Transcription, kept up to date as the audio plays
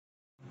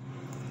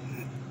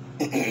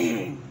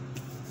Hey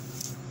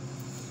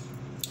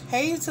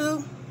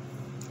YouTube,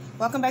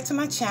 welcome back to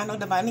my channel,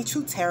 Divinely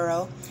True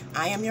Tarot.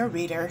 I am your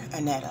reader,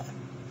 Anetta,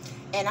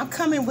 and I'm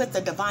coming with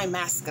the Divine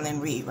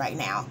Masculine read right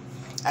now.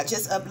 I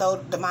just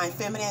uploaded Divine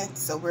Feminine,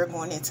 so we're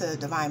going into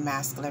Divine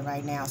Masculine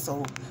right now.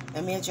 So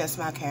let me adjust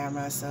my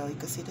camera so you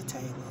can see the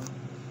table.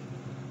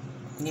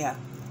 Yeah,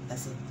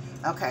 that's it.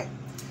 Okay,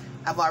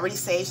 I've already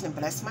saged and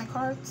blessed my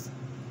cards.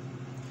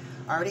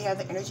 I already have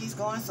the energies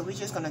going, so we're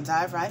just going to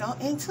dive right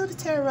on into the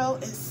tarot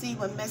and see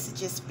what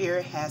messages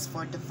Spirit has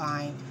for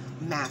Divine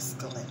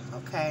Masculine,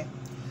 okay?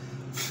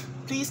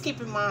 Please keep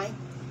in mind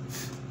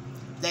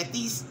that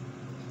these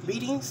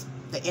readings,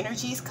 the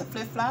energies could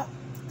flip-flop.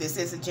 This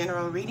is a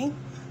general reading,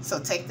 so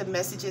take the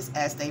messages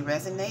as they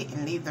resonate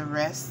and leave the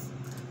rest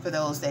for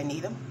those that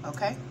need them,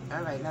 okay?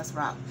 All right, let's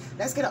rock.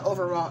 Let's get an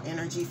overall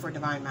energy for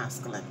Divine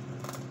Masculine.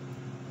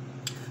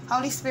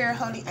 Holy Spirit,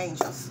 Holy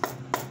Angels.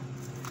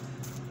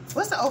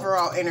 What's the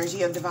overall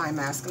energy of Divine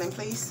Masculine,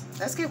 please?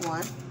 Let's get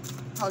one.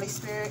 Holy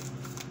Spirit,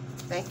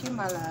 thank you,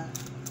 my love.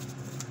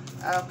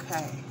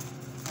 Okay,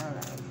 all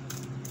right.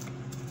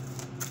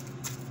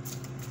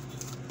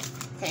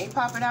 Can you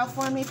pop it out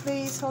for me,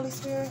 please, Holy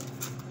Spirit?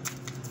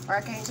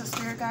 Archangel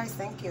Spirit, guys,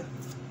 thank you.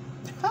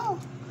 Oh,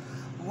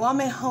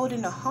 woman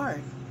holding the heart.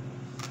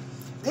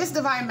 This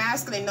Divine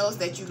Masculine knows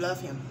that you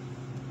love him.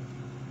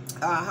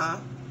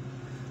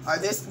 Or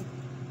this...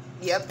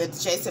 Yep,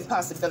 adjacent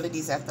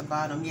possibilities at the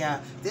bottom. Yeah,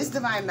 this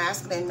Divine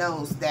Masculine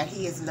knows that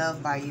he is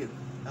loved by you,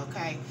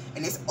 okay?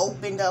 And it's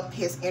opened up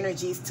his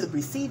energies to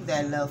receive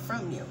that love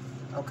from you,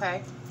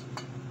 okay?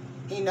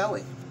 He know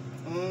it.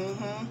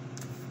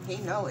 He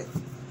know it.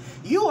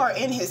 You are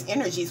in his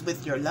energies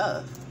with your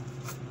love,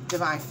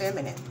 Divine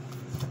Feminine.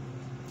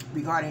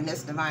 Regarding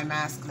this Divine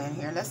Masculine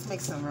here, let's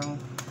make some room.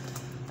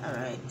 All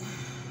right.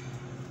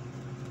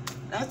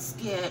 Let's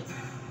get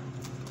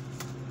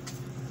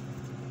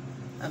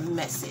a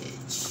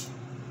message.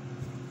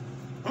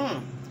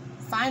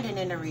 Find it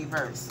in the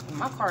reverse.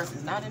 My cards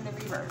is not in the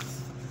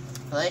reverse,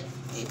 but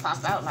they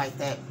pop out like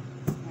that.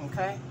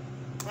 Okay.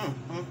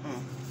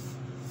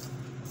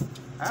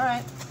 All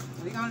right,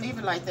 we're gonna leave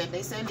it like that.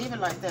 They say leave it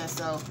like that,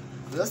 so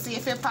we'll see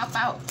if it pop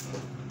out.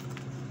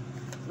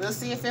 We'll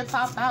see if it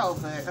pop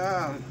out.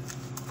 But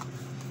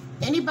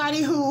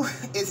anybody who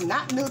is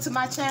not new to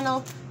my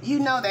channel, you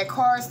know that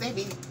cards, they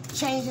be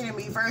changing and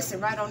reversing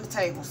right on the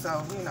table,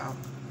 so you know,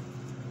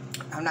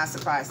 I'm not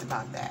surprised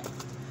about that.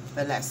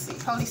 But let's see.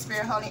 Holy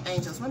Spirit, Holy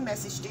Angels, what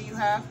message do you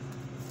have?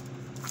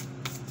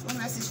 What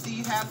message do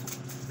you have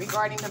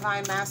regarding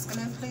Divine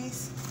Masculine,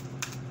 please?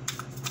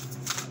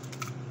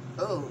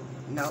 Oh,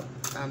 nope.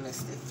 I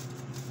missed it.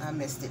 I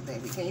missed it,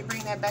 baby. Can you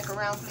bring that back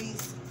around,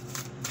 please?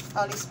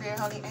 Holy Spirit,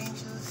 Holy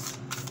Angels.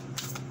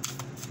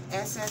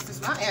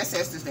 Ancestors. My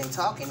ancestors been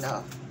talking,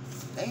 though.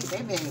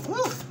 They've been,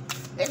 woo,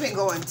 they've been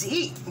going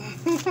deep.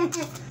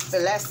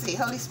 But let's see.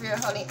 Holy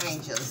Spirit, Holy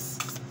Angels.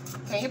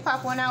 Can you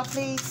pop one out,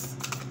 please?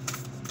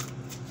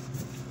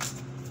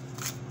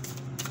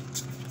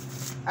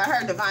 I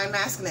heard Divine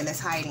Masculine is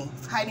hiding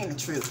the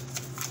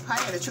truth.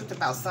 Hiding the truth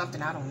about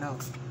something, I don't know.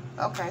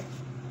 Okay.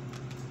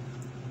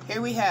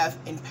 Here we have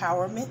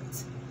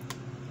empowerment.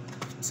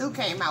 2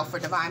 came out for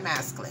Divine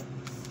Masculine.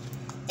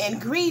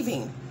 And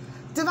grieving.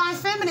 Divine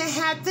Feminine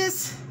had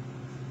this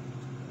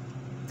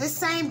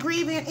same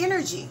grieving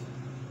energy.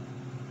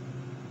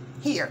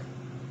 Here.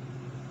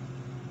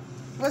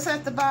 What's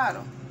at the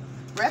bottom?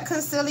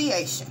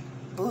 Reconciliation.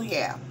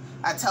 Booyah.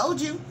 I told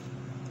you.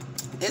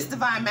 This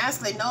Divine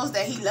Masculine knows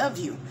that he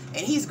loves you.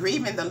 And he's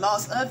grieving the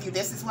loss of you.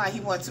 This is why he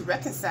wants to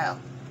reconcile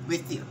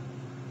with you.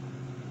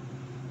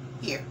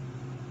 Here.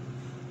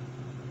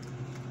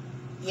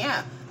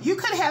 Yeah. You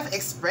could have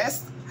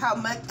expressed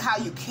how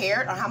you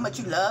cared or how much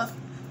you love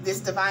this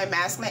Divine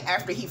Masculine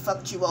after he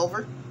fucked you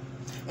over.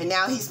 And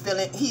now he's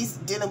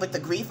dealing with the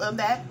grief of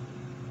that.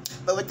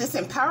 But with this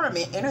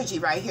empowerment energy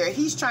right here,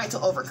 he's trying to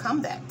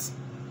overcome that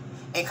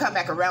and come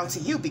back around to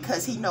you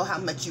because he know how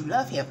much you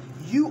love him.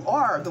 You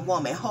are the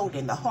woman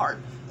holding the heart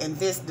in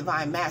this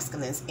Divine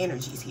Masculine's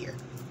energies here.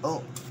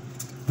 Oh.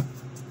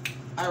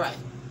 All right.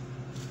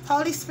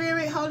 Holy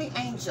Spirit, Holy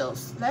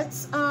Angels.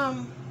 Let's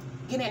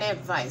get an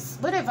advice.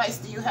 What advice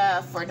do you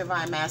have for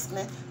Divine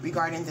Masculine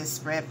regarding this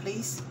spread,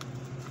 please?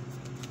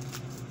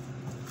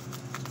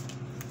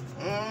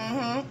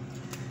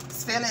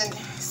 It's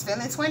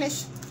feeling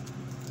twinish.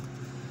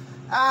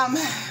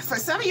 For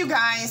some of you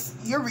guys,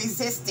 you're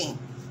resisting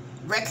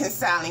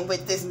reconciling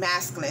with this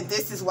masculine.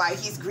 This is why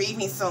he's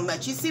grieving so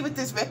much. You see with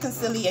this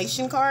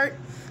reconciliation card,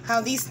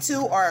 how these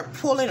two are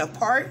pulling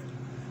apart?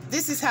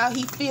 This is how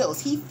he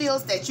feels. He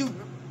feels that you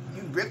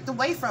ripped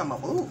away from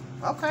him. Ooh,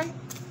 okay.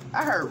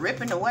 I heard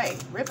ripping away.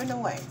 Ripping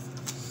away.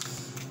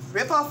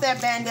 Rip off that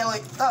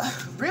band-aid.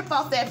 Rip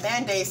off that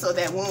band-aid so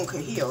that wound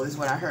could heal is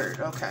what I heard.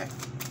 Okay.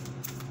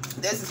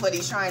 This is what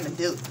he's trying to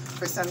do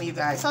for some of you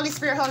guys. Holy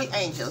Spirit, Holy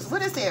Angels.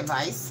 What is the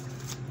advice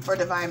for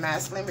Divine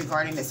Masculine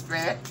regarding the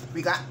spread?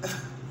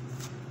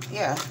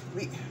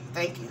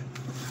 Thank you.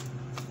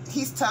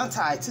 He's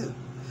tongue-tied too.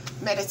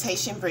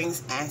 Meditation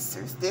brings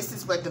answers. This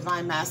is what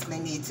Divine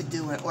Masculine needs to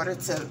do in order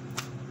to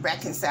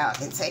reconcile,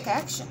 and take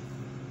action.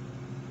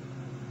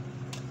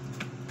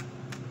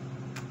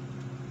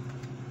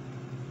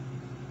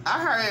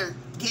 I heard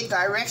get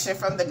direction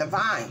from the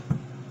divine.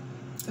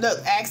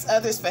 Look, ask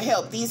others for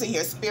help. These are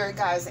your spirit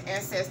guides and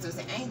ancestors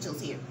and angels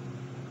here.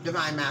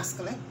 Divine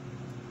masculine.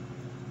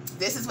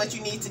 This is what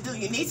you need to do.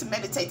 You need to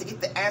meditate to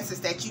get the answers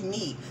that you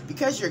need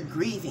because you're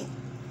grieving.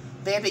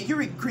 Baby,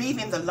 you're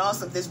grieving the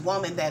loss of this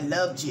woman that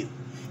loved you.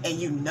 And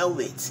you know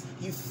it.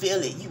 You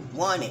feel it. You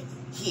want it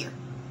here.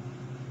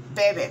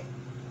 Baby,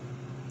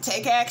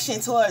 take action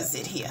towards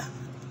it here.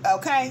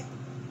 Okay?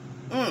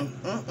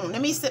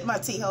 Let me sip my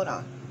tea. Hold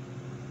on.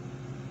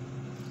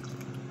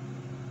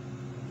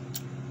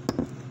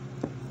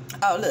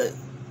 Oh, look.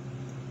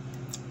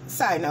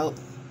 Side note,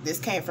 this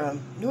came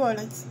from New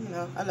Orleans. You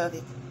know, I love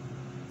it.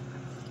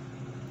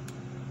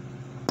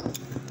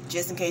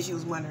 Just in case you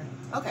was wondering.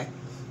 Okay.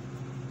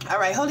 All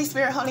right, Holy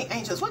Spirit, Holy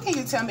Angels, what can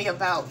you tell me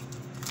about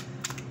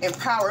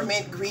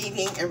empowerment,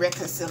 grieving, and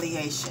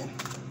reconciliation?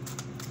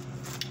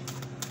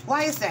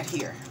 Why is that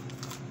here?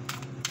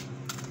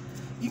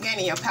 You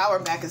gaining your power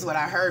back is what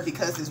I heard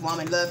because this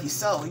woman loved you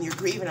so, and you're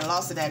grieving the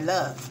loss of that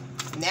love.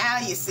 Now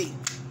you see.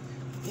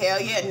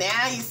 Hell yeah,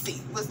 now you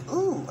see.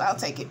 Ooh, I'll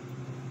take it.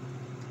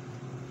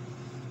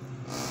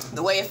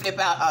 The way it flip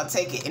out, I'll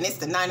take it. And it's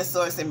the Nine of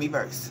Swords in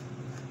reverse.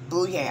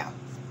 Booyah.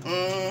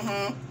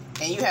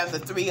 And you have the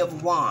Three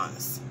of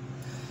Wands.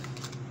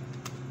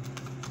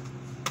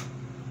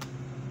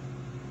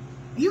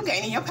 You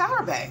gaining your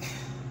power back.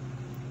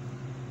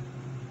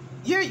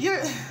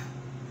 I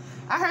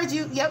heard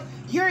you. Yep.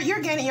 You're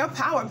gaining your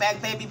power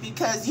back, baby,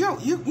 because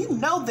you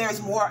know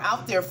there's more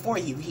out there for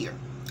you here.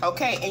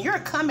 Okay, and you're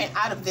coming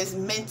out of this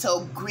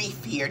mental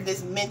grief here,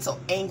 this mental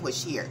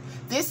anguish here.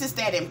 This is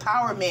that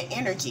empowerment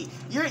energy.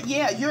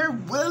 You're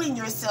willing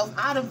yourself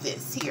out of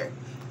this here.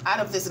 Out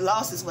of this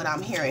loss is what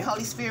I'm hearing.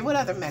 Holy Spirit, what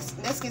other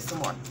message? Let's get some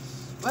more.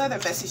 What other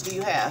message do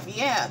you have?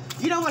 Yeah,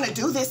 you don't want to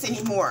do this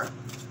anymore.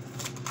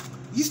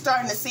 You're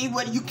starting to see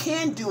what you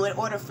can do in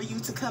order for you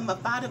to come up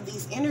out of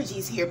these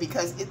energies here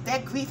because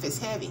that grief is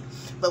heavy.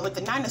 But with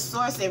the Nine of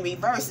Swords in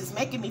reverse, it's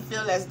making me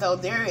feel as though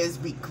there is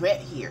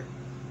regret here.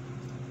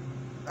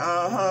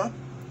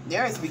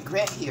 There is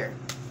regret here.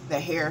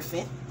 The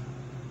Hierophant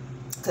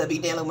could be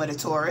dealing with a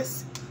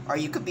Taurus, or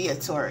you could be a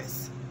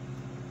Taurus.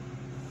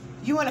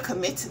 You want to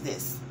commit to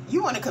this.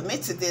 You want to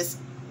commit to this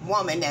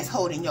woman that's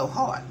holding your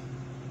heart.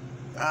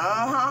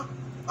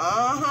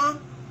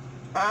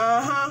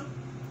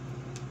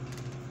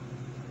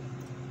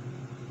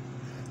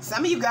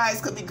 Some of you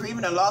guys could be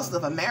grieving the loss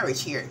of a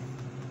marriage here.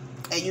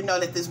 And you know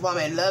that this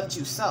woman loved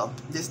you so.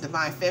 This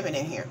divine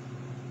feminine here.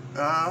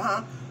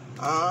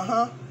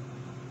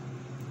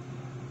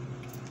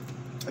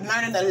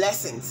 Learning the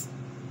lessons.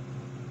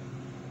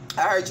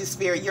 I heard you,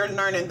 Spirit. You're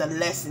learning the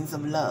lessons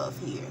of love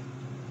here.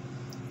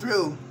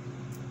 Through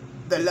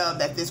the love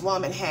that this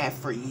woman had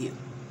for you.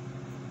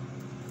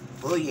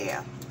 Oh,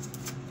 yeah.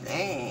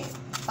 Dang.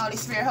 Holy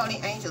Spirit, Holy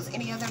Angels.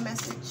 Any other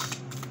message?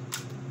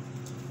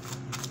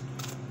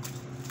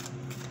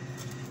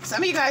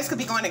 Some of you guys could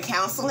be going to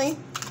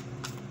counseling.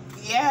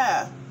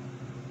 Yeah.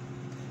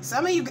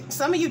 Some of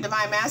you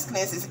divine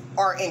masculines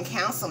are in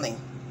counseling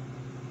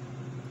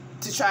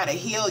to try to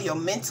heal your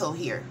mental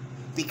here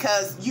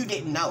because you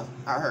didn't know.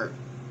 I heard.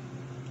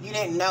 You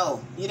didn't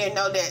know. You didn't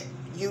know that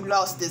you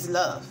lost this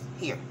love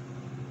here.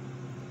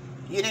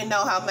 You didn't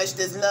know how much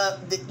this love.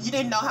 You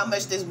didn't know how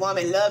much this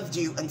woman loved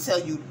you until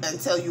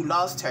you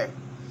lost her,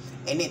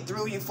 and it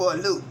threw you for a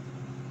loop.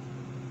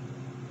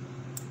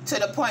 To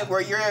the point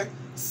where you're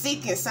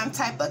seeking some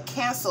type of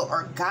counsel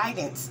or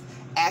guidance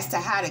as to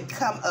how to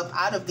come up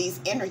out of these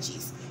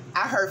energies.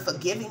 I heard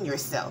forgiving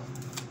yourself.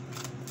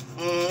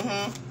 You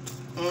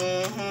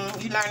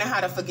learning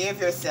how to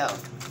forgive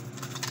yourself.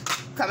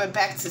 Coming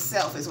back to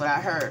self is what I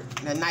heard.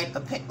 The Knight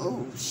of Pentacles.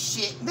 Ooh,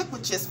 shit. Look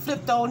what just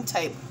flipped on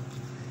table.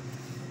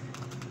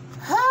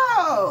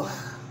 Oh.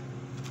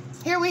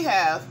 Here we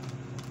have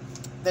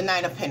the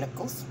Knight of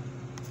Pentacles.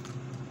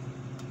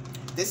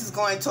 This is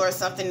going towards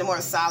something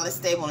more solid,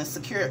 stable, and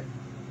secure.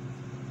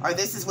 Or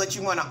this is what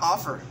you want to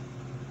offer.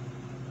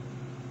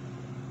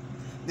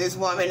 This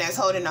woman that's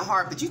holding the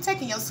heart, but you're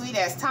taking your sweet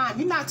ass time.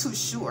 You're not too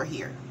sure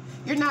here.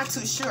 You're not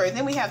too sure. And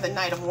then we have the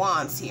Knight of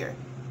Wands here.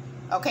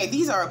 Okay,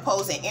 these are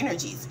opposing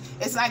energies.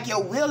 It's like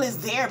your will is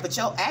there, but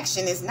your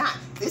action is not.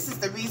 This is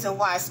the reason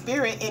why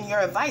Spirit in your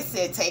advice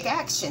said take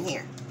action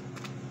here.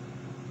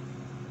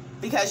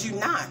 Because you're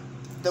not.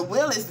 The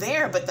will is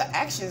there, but the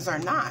actions are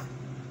not.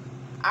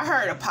 I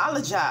heard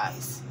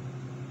apologize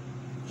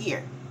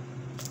here.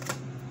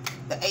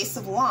 The Ace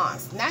of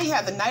Wands. Now you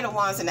have the Knight of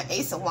Wands and the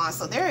Ace of Wands.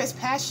 So there is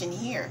passion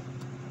here.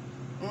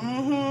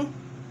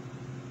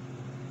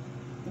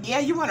 Yeah,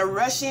 you want to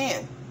rush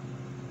in.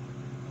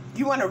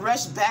 You want to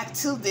rush back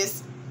to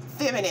this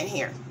feminine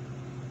here.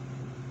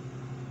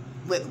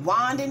 With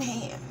wand in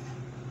hand.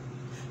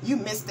 You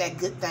missed that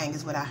good thing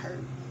is what I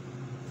heard.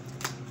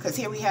 Because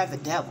here we have the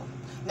Devil.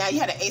 Now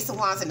you had the Ace of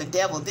Wands and the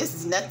Devil. This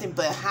is nothing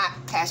but hot,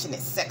 passionate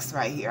sex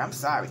right here. I'm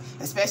sorry.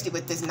 Especially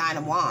with this Nine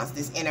of Wands.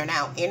 This in and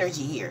out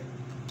energy here.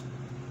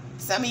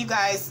 Some of you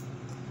guys,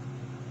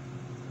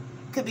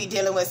 Could be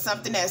dealing with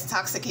something that's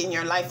toxic in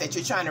your life that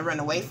you're trying to run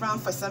away from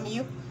for some of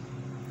you.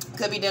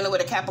 Could be dealing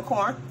with a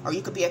Capricorn, or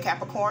you could be a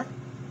Capricorn.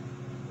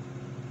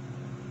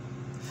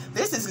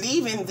 This is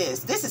leaving this.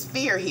 This is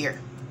fear here.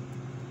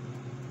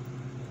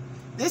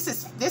 This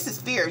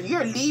is fear.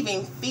 You're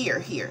leaving fear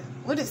here.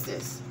 What is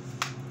this?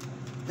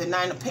 The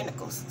Nine of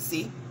Pentacles.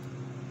 See?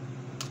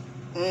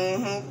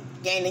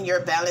 Gaining your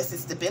balance and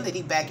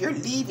stability back. You're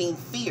leaving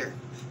fear.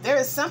 There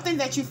is something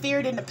that you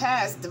feared in the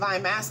past,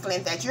 Divine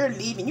Masculine, that you're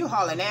leaving. You're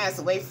hauling ass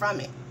away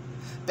from it.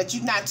 But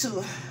you're not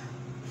too...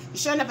 You're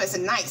showing up as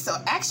a knight, so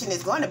action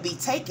is going to be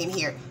taken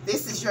here.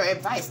 This is your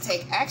advice.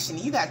 Take action.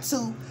 You got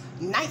 2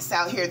 knights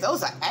out here.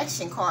 Those are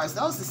action cards.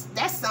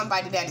 That's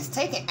somebody that is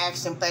taking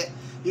action, but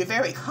you're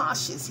very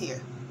cautious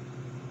here.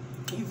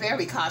 You're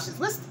very cautious.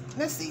 Let's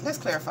see. Let's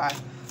clarify.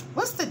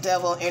 What's the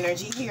devil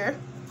energy here?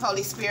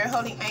 Holy Spirit,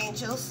 Holy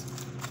Angels.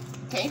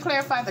 Can you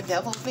clarify the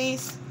devil,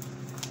 please?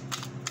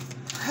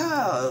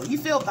 Oh, you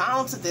feel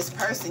bound to this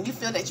person. You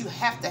feel that you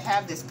have to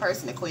have this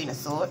person, the Queen of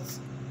Swords.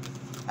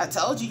 I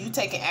told you, you're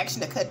taking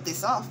action to cut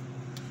this off.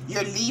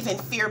 You're leaving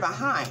fear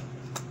behind.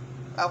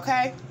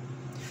 Okay?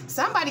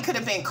 Somebody could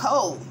have been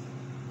cold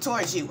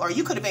towards you, or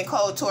you could have been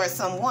cold towards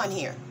someone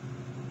here.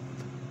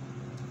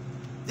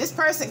 This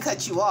person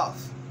cut you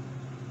off.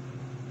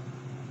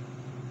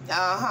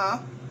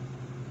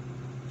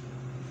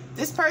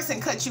 This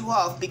person cut you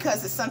off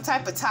because of some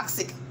type of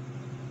toxic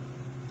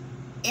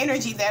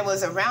energy that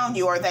was around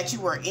you or that you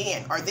were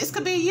in. Or this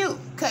could be you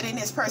cutting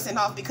this person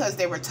off because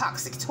they were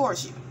toxic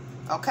towards you.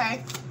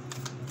 Okay?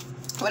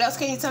 What else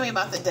can you tell me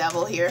about the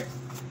devil here?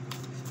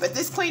 But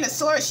this Queen of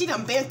Swords, she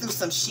done been through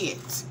some shit.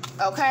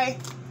 Okay?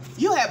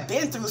 You have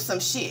been through some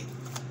shit.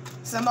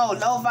 Some old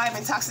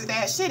low-vibing toxic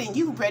ass shit, and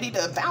you ready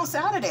to bounce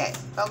out of that.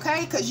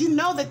 Okay? Because you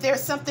know that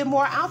there's something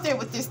more out there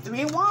with this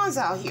 3 of Wands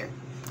out here.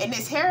 And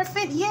this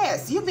Hierophant,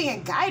 yes, you're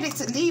being guided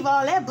to leave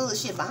all that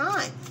bullshit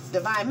behind.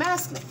 Divine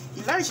Masculine.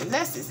 You learned your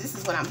lessons. This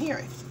is what I'm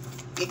hearing.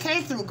 It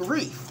came through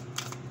grief.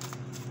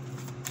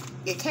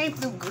 It came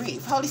through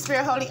grief. Holy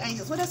Spirit, Holy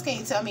Angels, what else can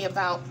you tell me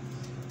about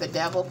the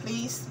devil,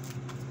 please?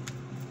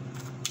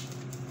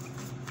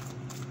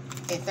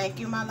 And thank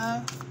you, my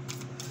love.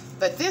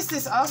 But this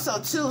is also,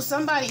 too,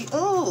 somebody...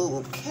 Ooh,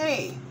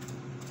 okay.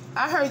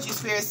 I heard you,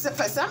 Spirit.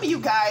 For some of you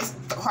guys,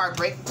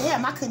 heartbreak.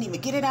 Damn, I couldn't even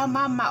get it out of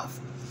my mouth.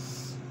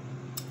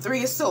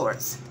 3 of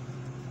Swords.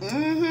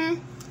 3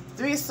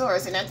 of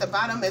Swords. And at the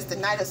bottom is the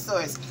Knight of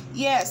Swords.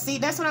 Yeah, see,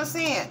 that's what I'm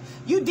saying.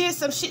 You did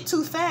some shit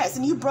too fast,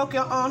 and you broke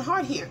your own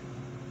heart here.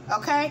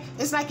 Okay?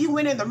 It's like you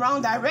went in the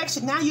wrong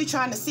direction. Now you're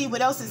trying to see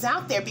what else is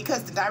out there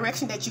because the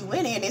direction that you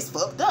went in is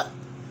fucked up.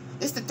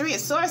 It's the 3 of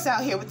Swords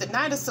out here with the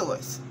Knight of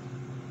Swords.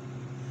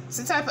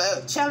 Some type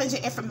of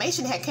challenging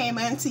information had came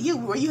into you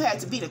where you had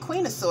to be the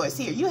Queen of Swords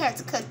here. You had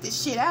to cut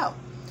this shit out.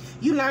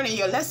 You learning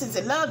your lessons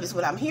in love is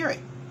what I'm hearing.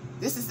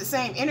 This is the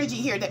same energy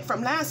here that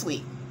from last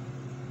week.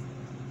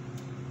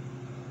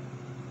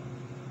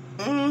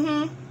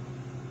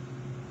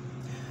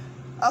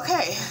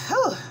 Okay.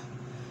 Whew.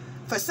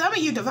 For some of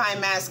you Divine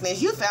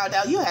Masculines, you found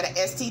out you had an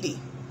STD.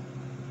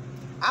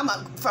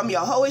 From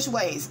your hoish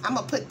ways. I'm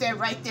going to put that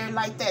right there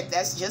like that.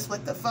 That's just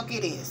what the fuck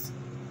it is.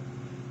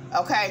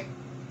 Okay?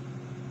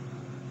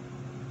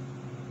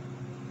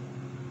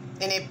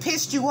 And it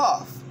pissed you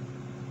off.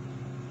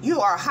 You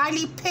are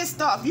highly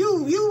pissed off.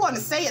 You want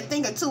to say a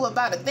thing or two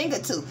about a thing or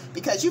two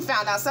because you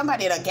found out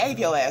somebody that gave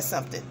your ass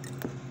something.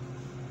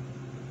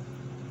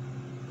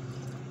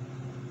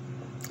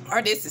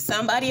 Or this is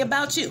somebody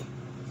about you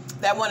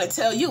that want to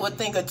tell you a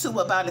thing or two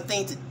about a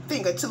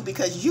thing or two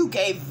because you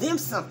gave them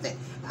something.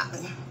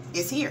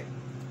 It's here.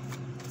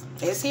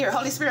 It's here.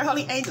 Holy Spirit,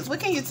 Holy Angels. What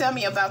can you tell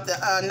me about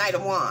the Knight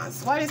of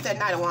Wands? Why is that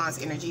Knight of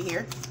Wands energy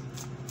here?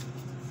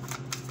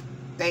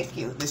 Thank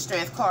you. The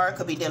Strength card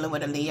could be dealing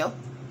with a Leo.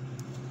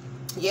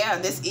 Yeah,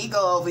 this ego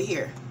over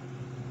here.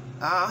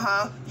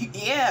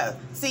 Yeah.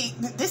 See,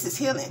 this is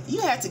healing.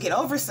 You had to get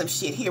over some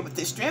shit here with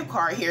this Strength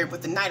card here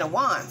with the Knight of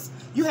Wands.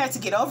 You had to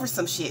get over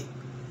some shit.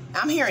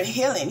 I'm hearing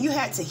healing. You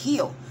had to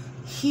heal.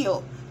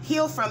 Heal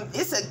from...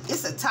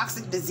 It's a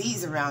toxic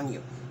disease around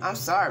you. I'm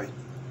sorry.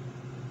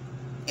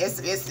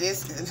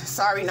 It's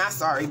sorry, not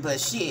sorry, but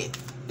shit.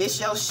 This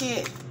your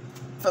shit.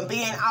 From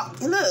being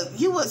out... Look,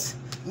 you was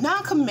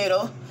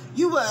non-committal.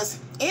 You was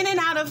in and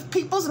out of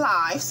people's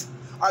lives.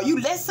 Or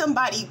you let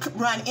somebody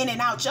run in and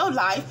out your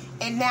life,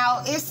 and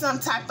now it's some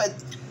type of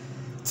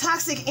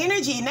toxic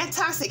energy, and that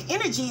toxic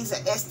energy is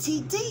an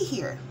STD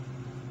here.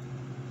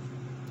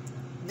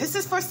 This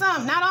is for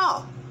some, not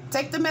all.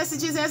 Take the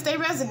messages as they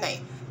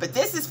resonate. But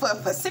this is for a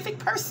specific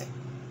person.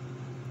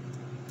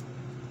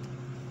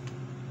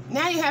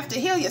 Now you have to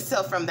heal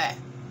yourself from that.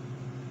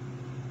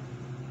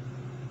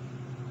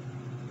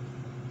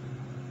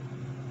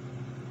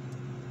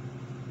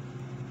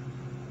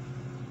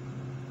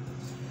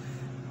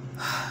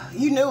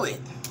 You knew it.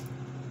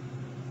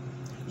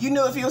 You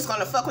knew if you was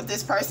going to fuck with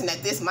this person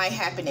that this might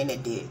happen, and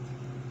it did.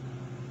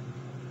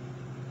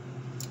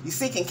 You're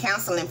seeking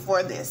counseling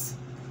for this.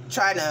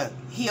 Trying to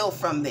heal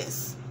from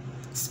this.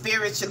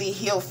 Spiritually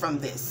heal from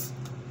this.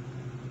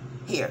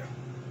 Here.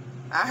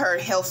 I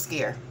heard health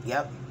scare.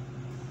 Yep.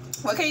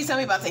 What can you tell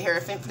me about the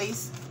Hierophant,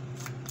 please?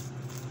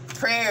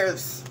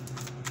 Prayers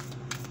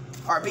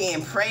are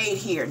being prayed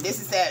here.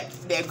 This is that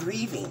they're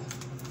grieving.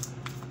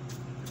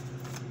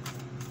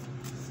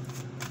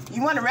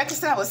 You want to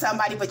reconcile with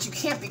somebody, but you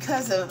can't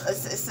because of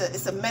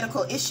it's a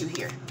medical issue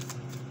here.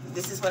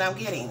 This is what I'm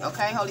getting.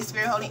 Okay, Holy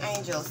Spirit, Holy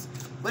Angels.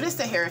 What is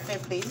the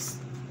Hierophant, please?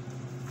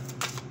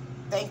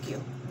 Thank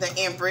you. The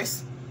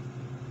Empress.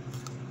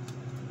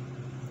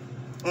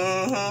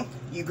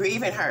 You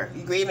grieving her.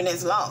 You grieving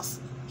his loss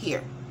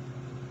here.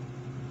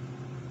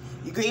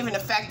 You grieving the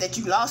fact that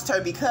you lost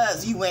her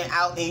because you went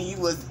out and you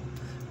was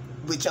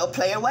with your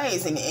player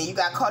ways and you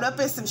got caught up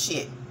in some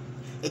shit.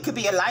 It could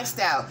be a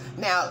lifestyle.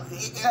 Now,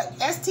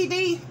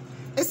 STD,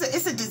 it's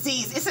a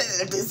disease.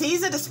 It's a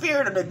disease of the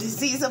spirit or the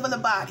disease of the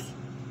body.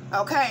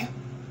 Okay?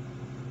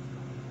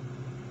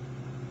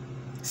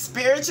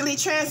 Spiritually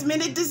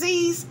transmitted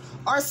disease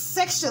or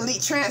sexually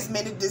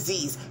transmitted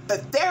disease.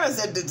 But there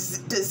is a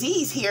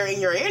disease here in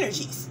your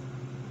energies.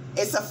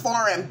 It's a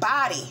foreign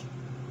body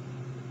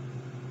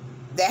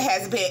that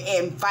has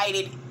been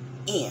invited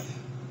in.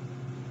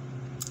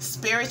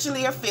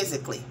 Spiritually or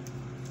physically.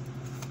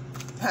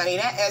 Honey,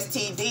 that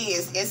STD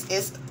is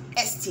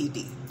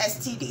STD.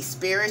 STD,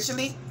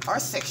 spiritually or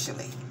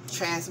sexually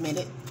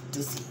transmitted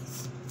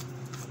disease.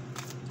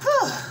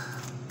 Whew.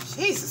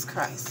 Jesus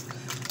Christ.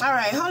 All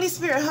right, Holy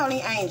Spirit, Holy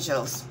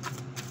Angels.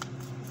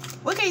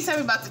 What can you tell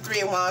me about the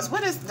Three of Wands?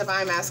 What is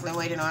Divine Masculine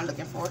waiting on,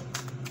 looking for?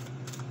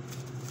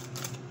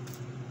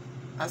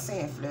 I'm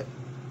saying flip.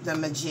 The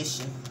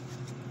Magician.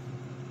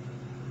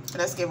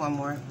 Let's get one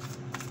more.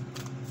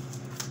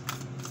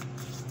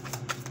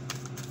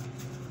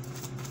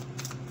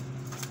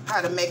 How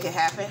to make it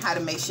happen. How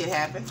to make shit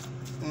happen.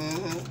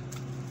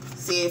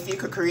 See if you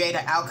could create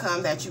an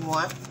outcome that you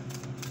want.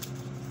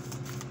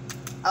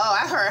 Oh,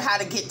 I heard how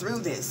to get through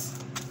this.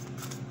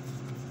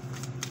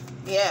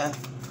 Yeah.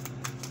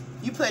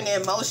 You putting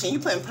in motion. You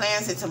putting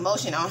plans into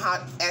motion on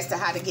as to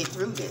how to get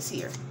through this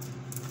here.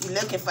 You're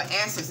looking for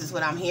answers is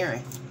what I'm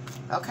hearing.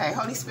 Okay.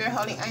 Holy Spirit,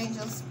 Holy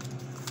Angels.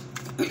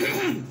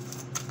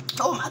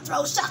 Oh, my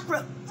throat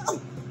chakra.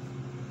 Oh.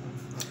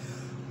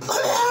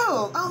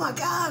 Oh my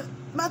God.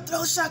 My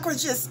throat chakra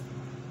just,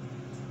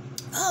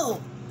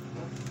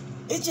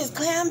 it just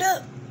clammed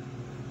up.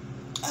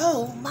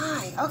 Oh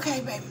my.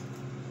 Okay, baby.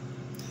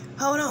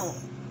 Hold on.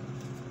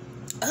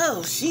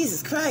 Oh,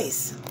 Jesus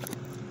Christ.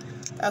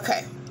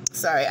 Okay.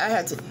 Sorry, I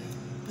had to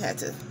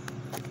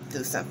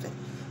do something.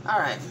 All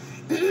right.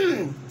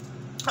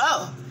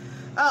 Oh,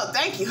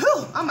 thank you.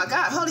 Whew. Oh my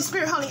God. Holy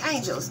Spirit, Holy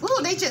Angels.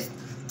 Ooh, they just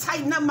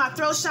tighten up my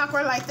throat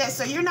chakra like that.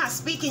 So you're not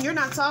speaking, you're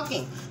not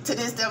talking to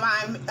this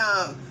divine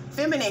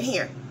feminine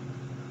here.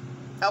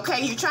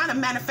 Okay, you're trying to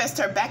manifest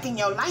her back in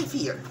your life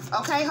here.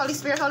 Okay, Holy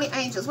Spirit, Holy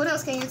Angels. What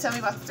else can you tell me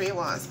about the Three of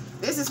Wands?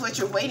 This is what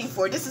you're waiting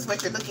for. This is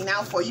what you're looking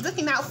out for. You're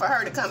looking out for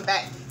her to come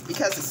back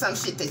because of some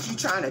shit that you're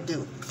trying to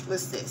do.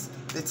 What's this?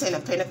 The Ten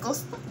of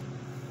Pentacles.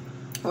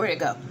 Where'd it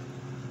go?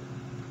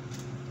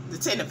 The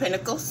Ten of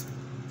Pentacles.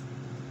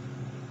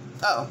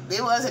 Oh,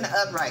 it was in the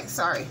upright.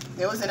 Sorry.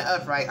 It was in the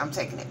upright. I'm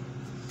taking it.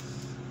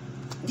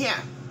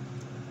 Yeah.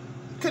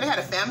 Could have had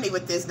a family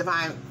with this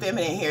divine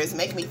feminine here. It's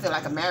making me feel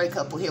like a married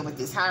couple here with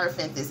this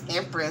Hierophant, this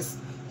Empress,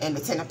 and the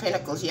Ten of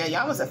Pentacles. Yeah,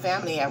 y'all was a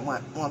family at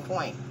one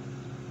point.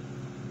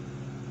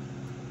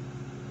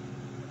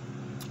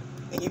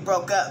 And you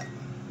broke up.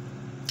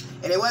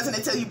 And it wasn't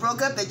until you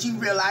broke up that you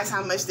realized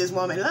how much this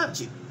woman loved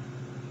you.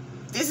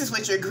 This is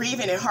what you're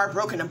grieving and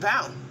heartbroken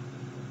about.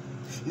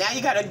 Now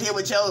you got to deal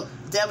with your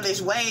devilish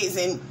ways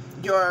and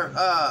your,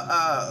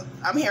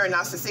 I'm hearing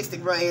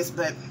narcissistic ways,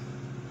 but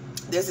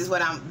this is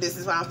what I'm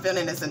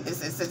feeling. It's a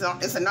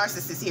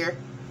narcissist here,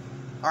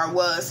 or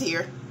was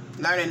here,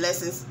 learning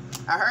lessons.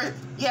 I heard,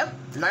 yep,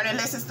 learning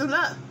lessons through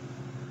love.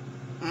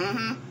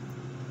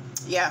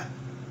 Yeah,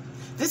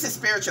 this is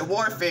spiritual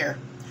warfare.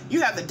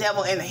 You have the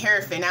devil and the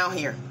Hierophant out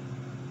here.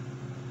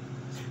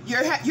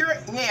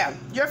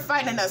 You're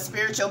fighting a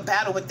spiritual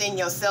battle within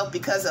yourself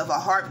because of a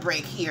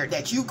heartbreak here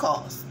that you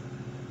caused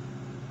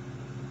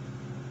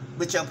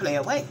with your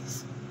player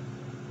ways.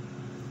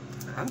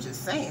 I'm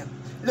just saying.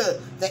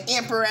 Look, the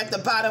Emperor at the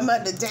bottom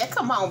of the deck.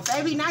 Come on,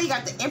 baby. Now you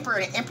got the Emperor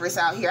and Empress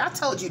out here. I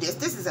told you this.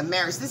 This is a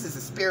marriage. This is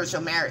a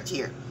spiritual marriage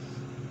here.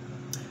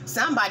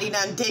 Somebody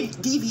done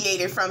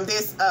deviated from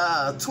this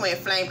twin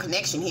flame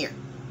connection here.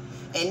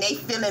 And they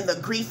feeling the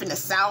grief and the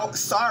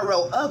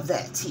sorrow of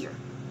that here.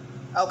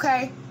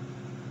 Okay?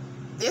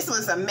 This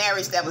was a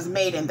marriage that was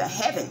made in the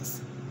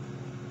heavens.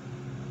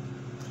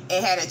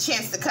 It had a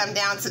chance to come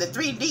down to the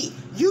 3D.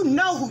 You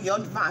know who your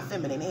divine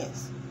feminine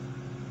is.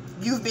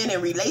 You've been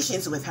in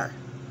relations with her.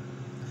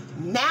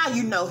 Now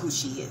you know who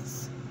she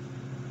is.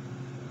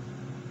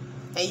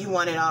 And you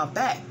want it all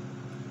back.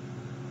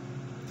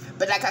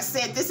 But like I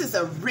said, this is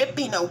a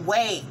ripping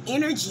away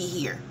energy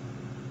here.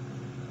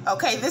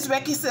 Okay, this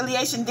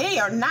reconciliation, they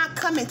are not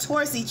coming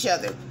towards each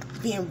other.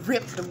 Being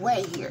ripped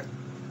away here.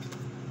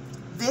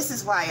 This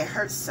is why it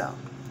hurts so.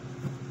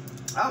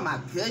 Oh my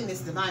goodness,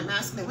 divine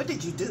masculine, what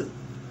did you do?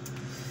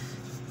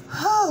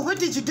 Oh, what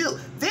did you do?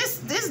 This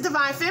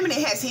divine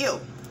feminine has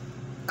healed.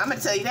 I'm going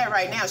to tell you that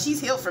right now. She's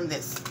healed from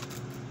this.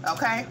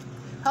 Okay?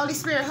 Holy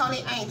Spirit,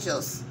 holy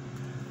angels.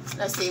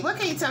 Let's see. What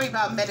can you tell me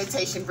about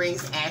meditation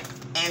brings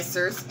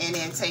answers and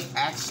then take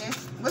action?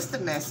 What's the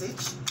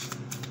message?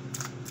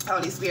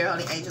 Holy Spirit,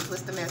 holy angels,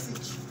 what's the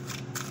message?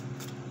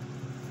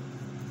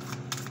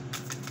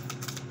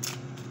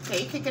 Can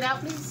you kick it out,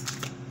 please?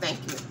 Thank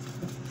you.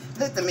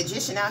 Look, the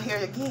magician out here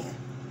again.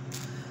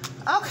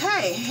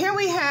 Okay, here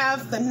we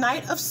have the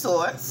Knight of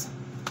Swords,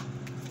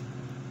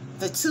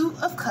 the Two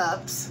of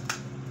Cups,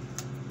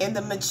 and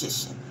the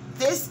Magician.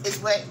 This is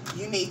what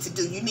you need to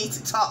do. You need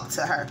to talk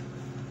to her.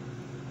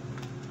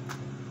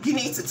 You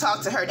need to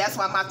talk to her. That's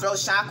why my throat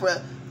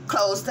chakra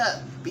closed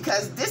up.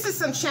 Because this is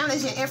some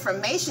challenging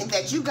information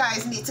that you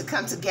guys need to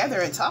come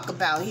together and talk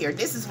about here.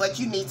 This is what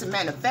you need to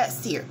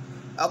manifest here.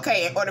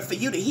 Okay, in order for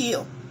you to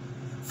heal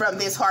from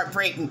this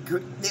heartbreak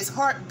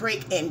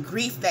and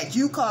grief that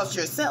you caused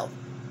yourself.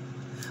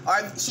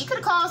 Or she could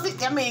have caused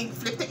it. I mean,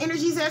 flip the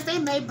energies as they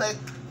may, but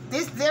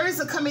there is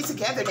a coming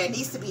together that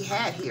needs to be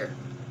had here.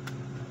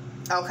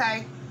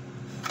 Okay?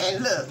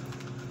 And look,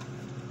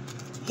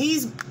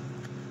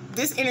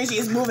 this energy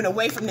is moving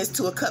away from this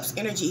Two of Cups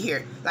energy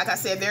here. Like I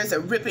said, there's a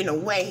ripping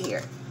away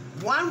here.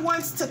 One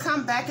wants to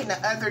come back and the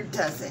other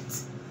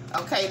doesn't.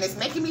 Okay? And it's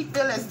making me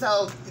feel as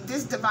though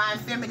this divine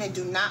feminine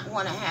do not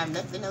want to have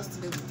nothing else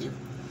to do with you.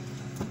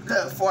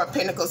 Look, Four of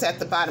Pentacles at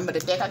the bottom of the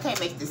deck. I can't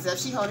make this up.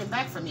 She's holding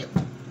back from you.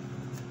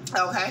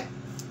 Okay?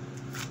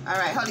 All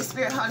right. Holy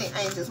Spirit, holy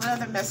angels. What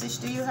other message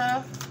do you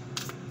have?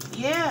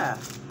 Yeah.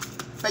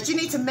 But you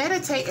need to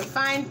meditate and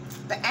find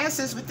the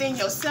answers within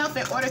yourself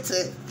in order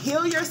to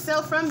heal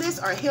yourself from this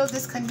or heal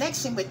this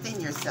connection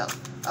within yourself.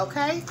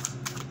 Okay?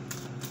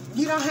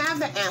 You don't have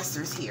the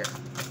answers here.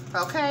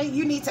 Okay?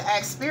 You need to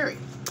ask Spirit.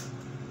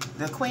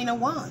 The Queen of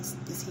Wands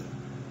is here.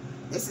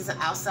 This is an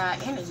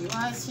outside energy.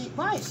 Why is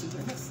she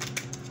here? Listen.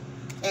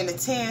 And the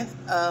Ten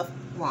of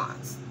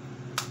Wands.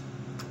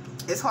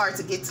 It's hard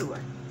to get to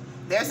her.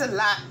 There's a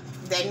lot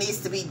that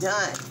needs to be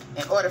done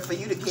in order for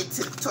you to get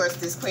towards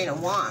this Queen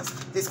of Wands.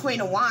 This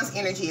Queen of Wands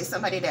energy is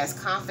somebody that's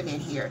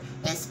confident here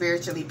and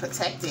spiritually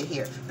protected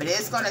here. But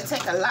it's going to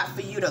take a lot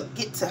for you to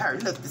get to her.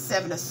 Look, the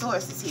Seven of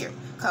Swords is here.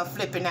 Come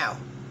flipping out.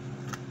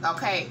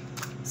 Okay?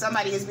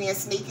 Somebody is being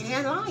sneaky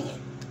and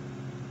lying.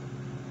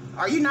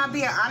 Are you not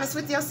being honest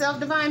with yourself,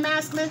 Divine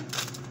Masculine?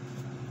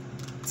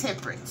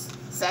 Temperance.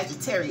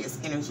 Sagittarius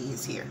energy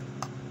is here.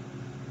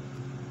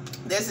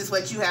 This is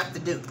what you have to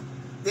do.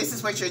 This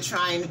is what you're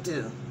trying to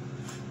do.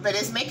 But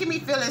it's making me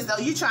feel as though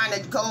you're trying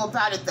to go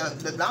about it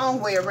the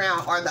long way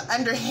around or the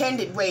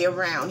underhanded way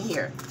around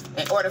here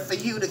in order for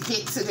you to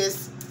get to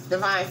this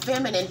divine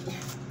feminine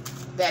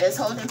that is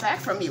holding back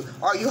from you.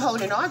 Or you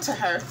holding on to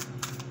her,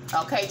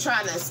 okay,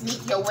 trying to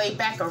sneak your way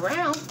back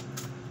around.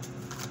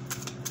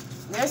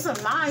 There's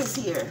some lies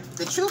here.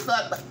 The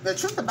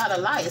truth about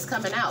a lie is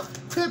coming out.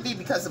 Could be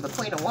because of a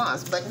Queen of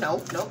Wands, but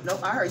no.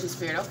 I heard you,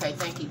 Spirit. Okay,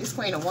 thank you. This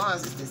Queen of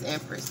Wands is this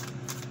Empress.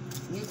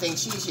 You think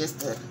she's just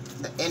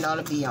the end all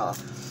to be all.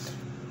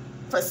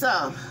 For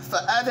some. For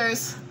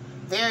others,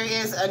 there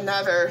is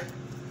another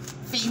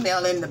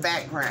female in the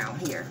background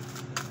here.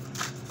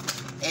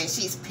 And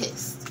she's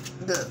pissed.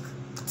 Look,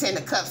 Ten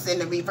of Cups in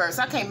the reverse.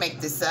 I can't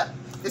make this up.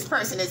 This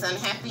person is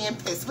unhappy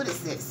and pissed. What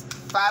is this?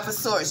 Five of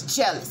Swords,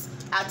 jealous.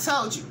 I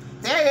told you.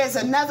 There is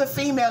another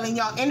female in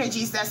your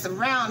energies that's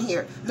around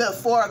here. Look,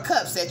 Four of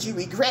Cups that you're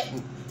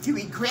regretting. You're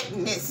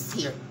regretting this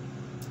here.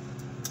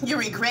 You're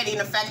regretting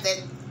the fact that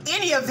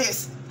any of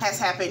this has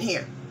happened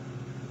here.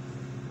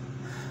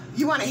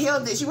 You want to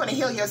heal this. You want to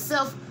heal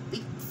yourself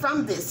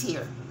from this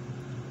here.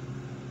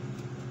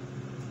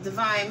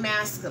 Divine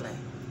Masculine.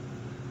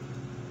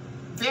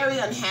 Very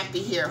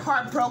unhappy here.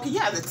 Heartbroken. You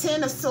have the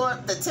Ten of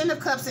Swords, the Ten of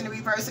Cups in the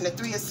reverse, and the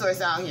Three of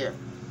Swords out here.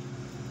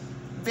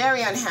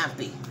 Very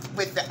unhappy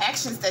with the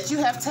actions that you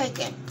have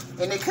taken.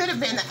 And it could have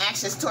been the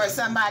actions towards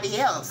somebody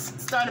else.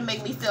 It's starting to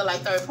make me feel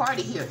like third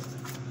party here.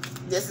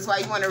 This is why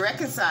you want to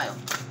reconcile.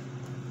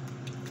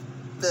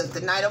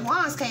 The Knight of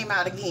Wands came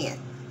out again.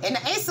 And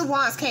the Ace of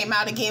Wands came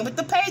out again with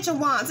the Page of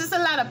Wands. There's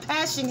a lot of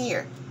passion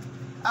here.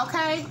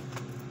 Okay?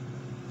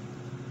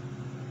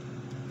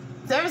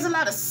 There's a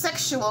lot of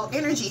sexual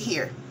energy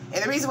here.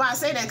 And the reason why I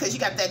say that is because you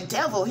got that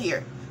devil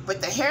here. But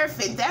the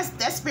hairpin,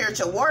 that's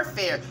spiritual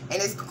warfare.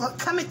 And it's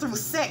coming through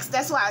sex.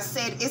 That's why I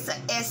said it's a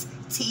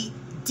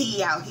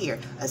STD out here.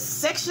 A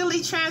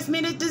sexually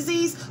transmitted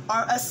disease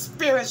or a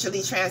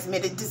spiritually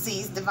transmitted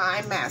disease,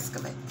 Divine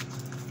Masculine.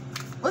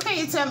 What can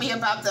you tell me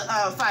about the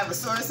Five of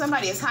Swords?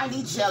 Somebody is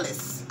highly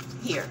jealous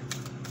here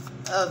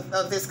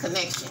of this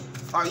connection.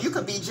 Or you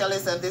could be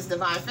jealous of this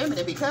Divine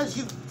Feminine because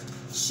you,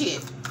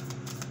 shit.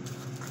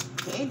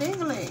 King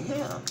Dingling,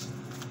 hell.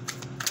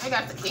 I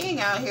got the king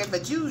out here,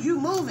 but you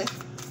moving.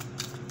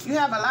 You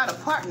have a lot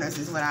of partners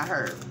is what I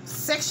heard.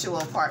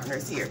 Sexual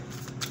partners here.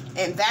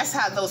 And that's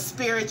how those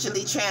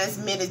spiritually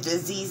transmitted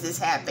diseases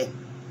happen.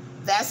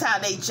 That's how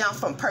they jump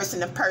from person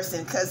to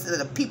person because of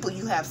the people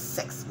you have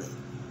sex with.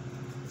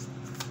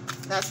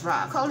 That's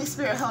rock. Holy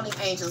Spirit, holy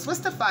angels. What's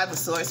the Five of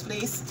Swords,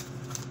 please?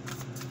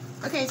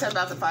 What can you tell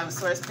about the Five of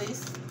Swords,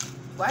 please?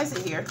 Why is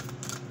it here?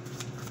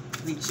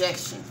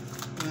 Rejection.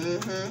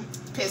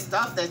 Pissed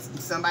off that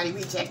somebody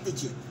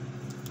rejected you.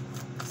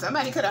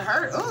 Somebody could have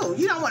hurt. Oh,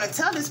 you don't want to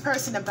tell this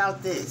person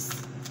about this.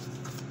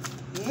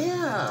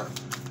 Yeah.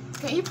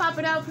 Can you pop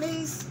it out,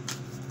 please?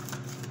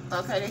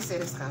 Okay, they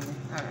said it's coming.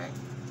 All right.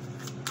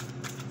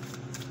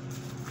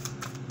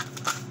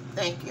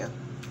 Thank you.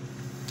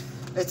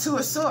 The Two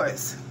of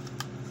Swords.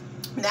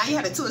 Now you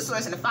have the Two of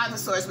Swords and the Five of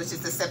Swords, which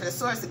is the Seven of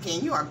Swords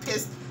again. You are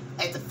pissed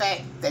at the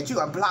fact that you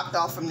are blocked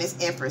off from this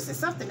Empress. And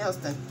something else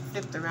done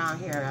flipped around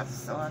here,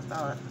 so I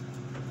thought.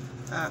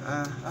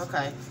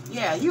 Okay.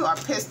 Yeah, you are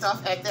pissed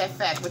off at that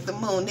fact with the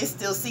moon. There's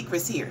still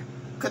secrets here.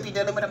 Could be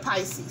dealing with a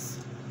Pisces.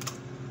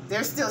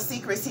 There's still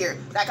secrets here.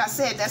 Like I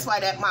said, that's why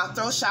that my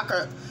throat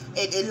chakra,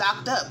 it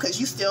locked up, because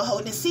you still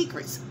holding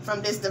secrets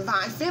from this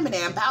divine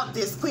feminine about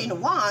this Queen of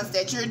Wands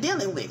that you're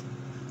dealing with,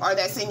 or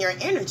that's in your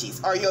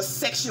energies, or your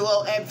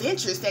sexual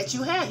adventures that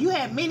you had. You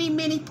had many,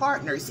 many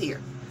partners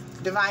here,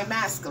 divine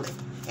masculine.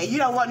 And you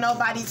don't want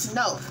nobody to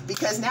know,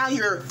 because now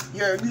you're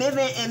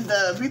living in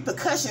the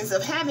repercussions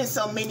of having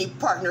so many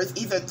partners,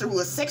 either through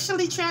a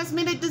sexually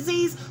transmitted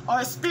disease or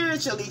a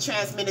spiritually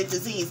transmitted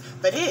disease.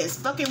 But it is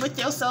fucking with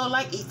your soul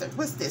like ether.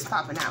 What's this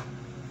popping out?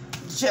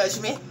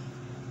 Judgment.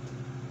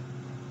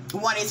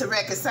 Wanting to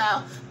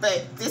reconcile.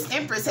 But this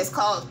Empress has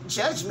called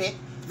judgment.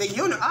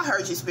 I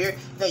heard you, Spirit.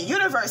 The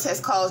universe has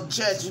called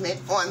judgment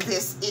on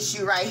this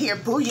issue right here.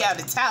 Booyah,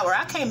 the Tower.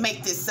 I can't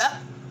make this up.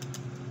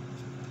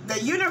 The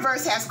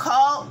universe has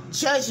called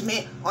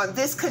judgment on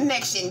this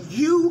connection.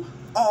 You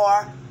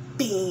are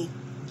being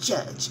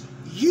judged.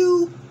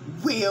 You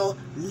will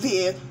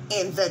live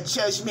in the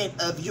judgment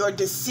of your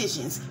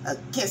decisions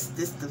against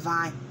this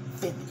divine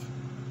feminine.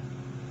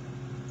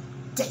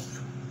 Damn.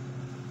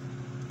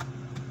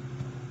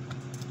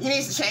 You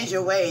need to change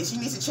your ways. You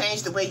need to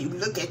change the way you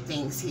look at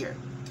things here,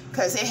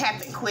 because it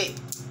happened quick.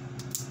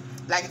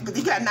 Like,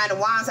 you got Nine of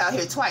Wands out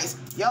here twice.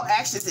 Your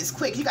actions is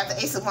quick. You got the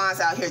Ace of Wands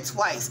out here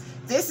twice.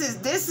 This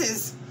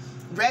is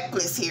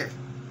reckless here.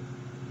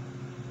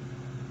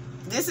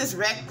 This is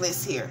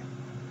reckless here.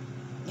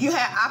 You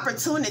had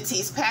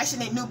opportunities,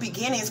 passionate new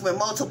beginnings with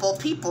multiple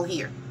people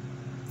here.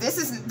 This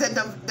is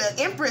the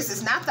Empress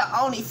is not the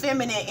only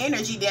feminine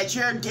energy that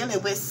you're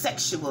dealing with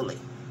sexually.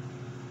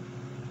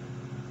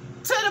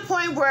 To the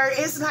point where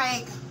it's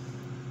like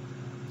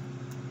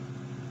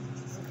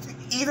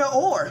either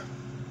or,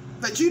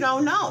 but you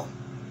don't know.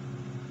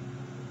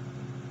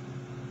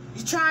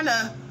 You're trying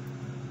to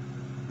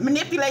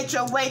manipulate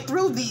your way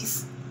through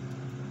these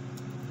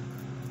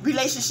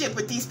relationship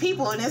with these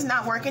people, and it's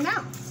not working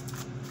out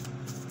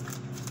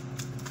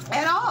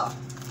at all.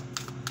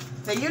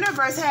 The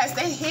universe has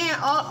their hand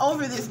all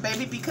over this,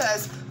 baby,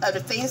 because of the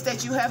things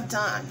that you have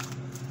done.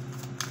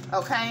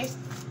 Okay?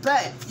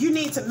 But you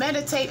need to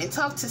meditate and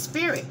talk to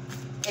Spirit,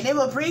 and it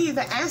will bring you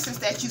the answers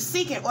that you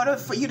seek in order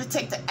for you to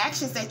take the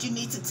actions that you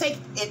need to take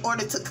in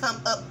order to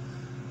come up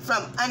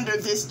from under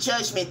this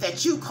judgment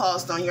that you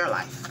caused on your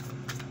life.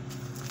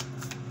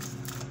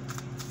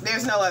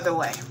 There's no other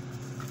way.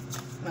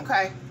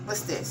 Okay?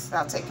 What's this?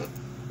 I'll take it.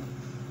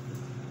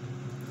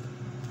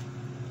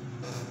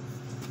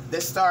 The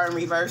Star in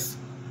reverse.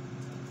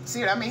 See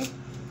what I mean?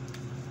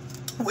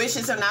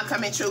 Wishes are not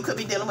coming true. Could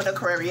be dealing with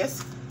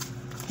Aquarius.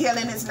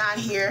 Healing is not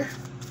here.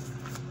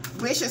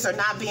 Wishes are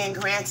not being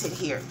granted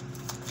here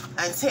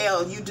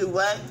until you do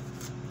what?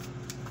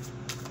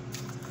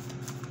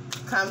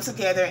 Come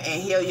together and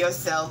heal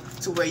yourself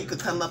to where you could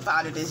come up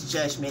out of this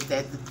judgment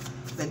that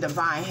the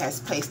divine has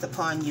placed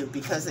upon you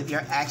because of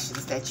your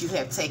actions that you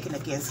have taken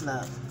against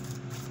love.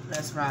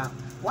 Let's rock.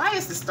 Why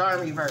is the Star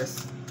in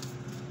reverse?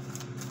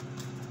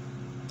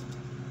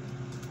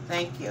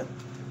 Thank you.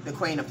 The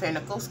Queen of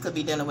Pentacles could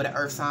be dealing with an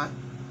Earth sign.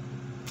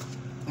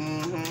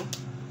 And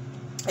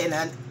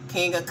the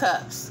King of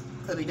Cups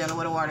could be dealing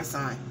with a water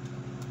sign.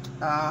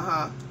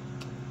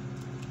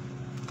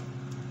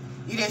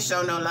 You didn't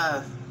show no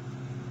love.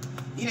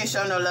 You didn't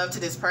show no love to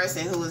this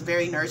person who was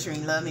very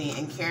nurturing, loving,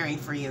 and caring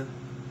for you.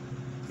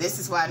 This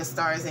is why the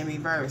Star is in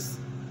reverse.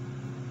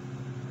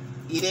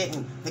 You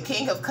didn't. The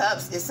King of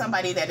Cups is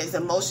somebody that is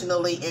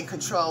emotionally in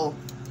control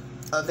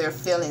of their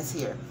feelings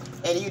here.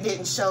 And you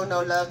didn't show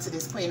no love to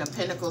this Queen of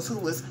Pentacles who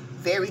was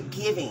very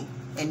giving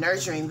and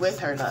nurturing with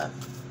her love.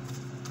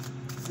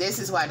 This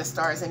is why the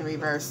Star is in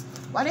reverse.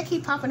 Why they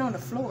keep popping on the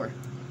floor?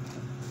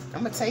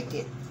 I'm going to take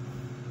it.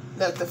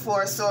 Look, the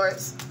Four of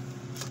Swords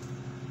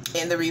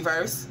in the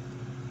reverse,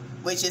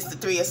 which is the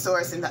Three of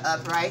Swords in the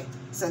upright.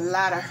 It's a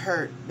lot of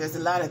hurt. There's a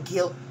lot of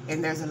guilt,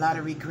 and there's a lot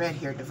of regret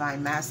here,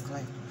 divine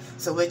masculine.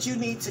 So what you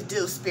need to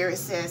do, Spirit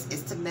says,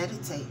 is to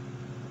meditate.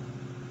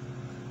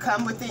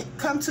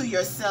 Come to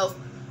yourself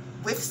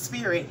with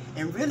Spirit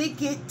and really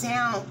get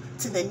down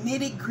to the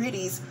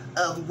nitty-gritties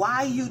of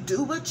why you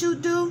do what you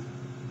do,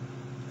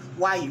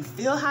 why you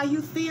feel how you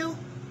feel,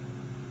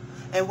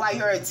 and why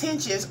your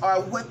intentions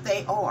are what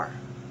they are.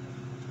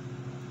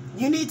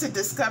 You need to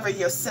discover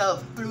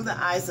yourself through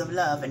the eyes of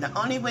love. And the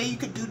only way you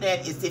can do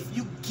that is if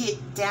you get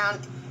down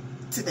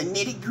to the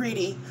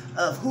nitty-gritty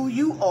of who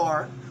you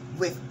are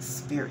with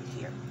Spirit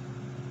here.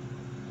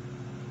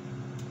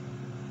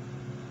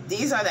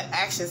 These are the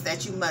actions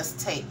that you must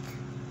take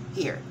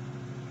here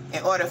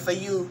in order for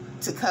you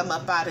to come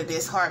up out of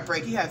this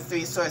heartbreak. You have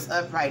 3 swords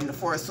upright and the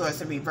 4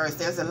 swords in reverse.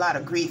 There's a lot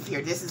of grief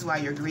here. This is why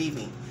you're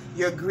grieving.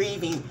 You're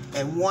grieving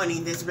and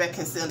wanting this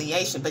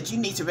reconciliation, but you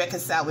need to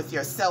reconcile with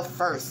yourself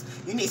first.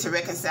 You need to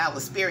reconcile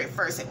with spirit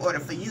first in order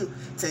for you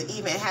to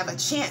even have a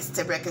chance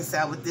to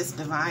reconcile with this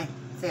divine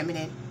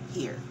feminine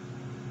here.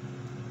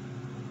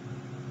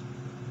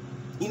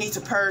 You need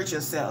to purge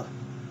yourself.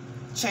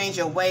 Change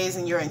your ways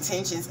and your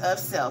intentions of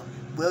self.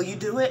 Will you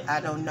do it? I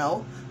don't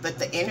know. But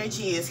the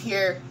energy is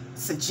here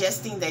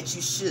suggesting that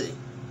you should.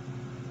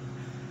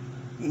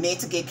 You need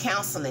to get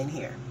counseling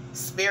here.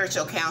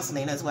 Spiritual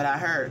counseling is what I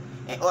heard.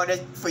 In order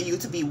for you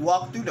to be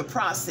walked through the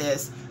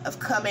process of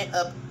coming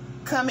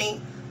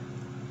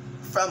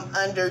from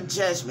under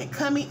judgment.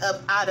 Coming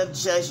up out of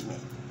judgment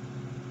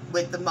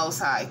with the Most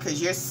High.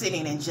 Because you're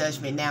sitting in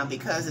judgment now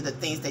because of the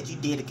things that you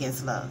did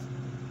against love.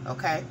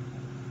 Okay?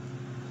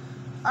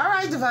 All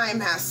right, Divine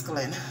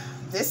Masculine.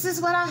 This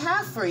is what I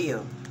have for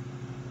you.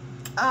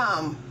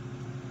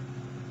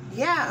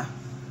 Yeah.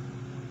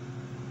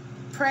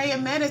 Pray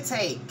and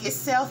meditate. Get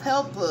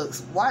self-help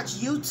books. Watch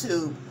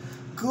YouTube.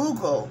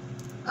 Google.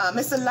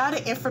 It's a lot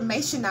of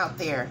information out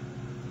there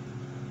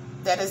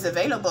that is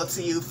available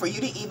to you for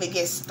you to even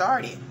get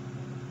started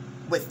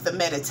with the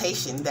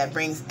meditation that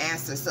brings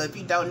answers. So if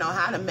you don't know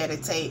how to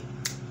meditate,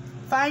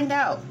 find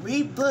out.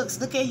 Read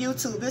books. Look at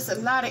YouTube. There's a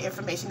lot of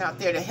information out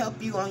there to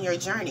help you on your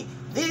journey.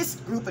 This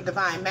group of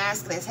Divine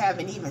Masculines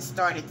haven't even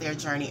started their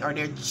journey, or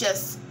they're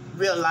just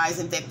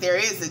realizing that there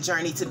is a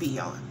journey to be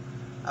on.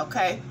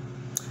 Okay?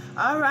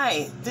 All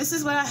right. This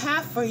is what I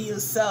have for you.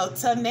 So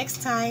till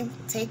next time,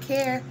 take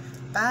care.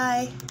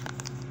 Bye.